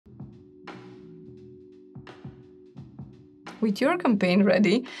With your campaign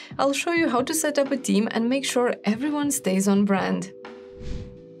ready, I'll show you how to set up a team and make sure everyone stays on brand.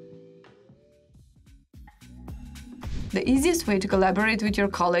 The easiest way to collaborate with your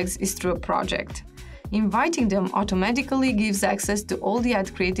colleagues is through a project. Inviting them automatically gives access to all the ad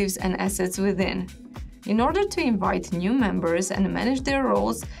creatives and assets within. In order to invite new members and manage their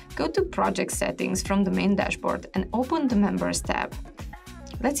roles, go to Project Settings from the main dashboard and open the Members tab.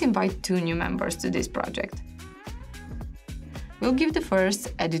 Let's invite 2 new members to this project. We'll give the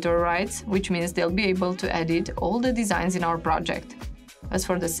first editor rights, which means they'll be able to edit all the designs in our project. As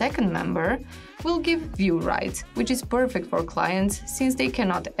for the second member, we'll give view rights, which is perfect for clients since they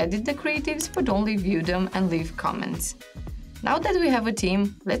cannot edit the creatives but only view them and leave comments. Now that we have a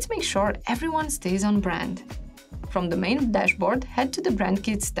team, let's make sure everyone stays on brand. From the main dashboard, head to the Brand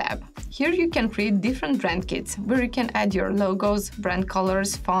Kits tab. Here you can create different brand kits, where you can add your logos, brand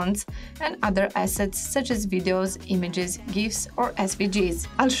colors, fonts, and other assets such as videos, images, GIFs, or SVGs.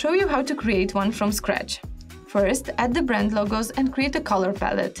 I'll show you how to create one from scratch. First, add the brand logos and create a color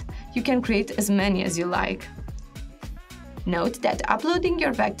palette. You can create as many as you like. Note that uploading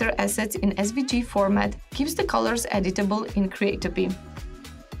your vector assets in SVG format keeps the colors editable in Creatopy.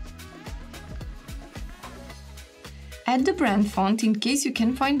 Add the brand font in case you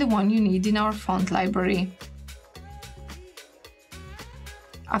can find the one you need in our font library.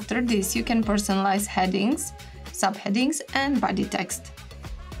 After this, you can personalize headings, subheadings, and body text.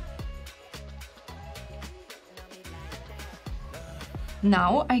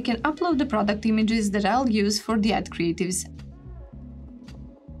 Now I can upload the product images that I'll use for the ad creatives.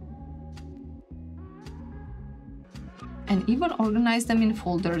 And even organize them in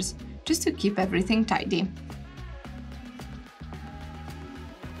folders, just to keep everything tidy.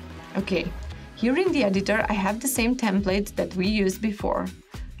 Okay, here in the editor I have the same template that we used before.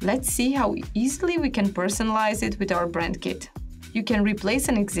 Let's see how easily we can personalize it with our brand kit. You can replace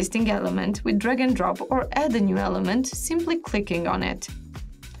an existing element with drag and drop or add a new element simply clicking on it.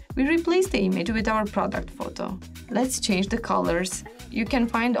 We replace the image with our product photo. Let's change the colors. You can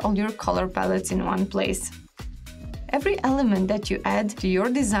find all your color palettes in one place. Every element that you add to your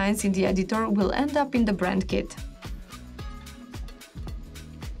designs in the editor will end up in the brand kit.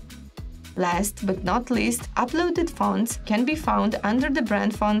 Last but not least, uploaded fonts can be found under the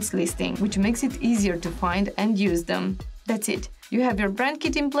brand fonts listing, which makes it easier to find and use them. That's it. You have your brand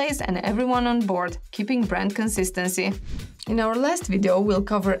kit in place and everyone on board, keeping brand consistency. In our last video, we'll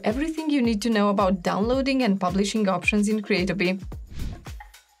cover everything you need to know about downloading and publishing options in Creatopy.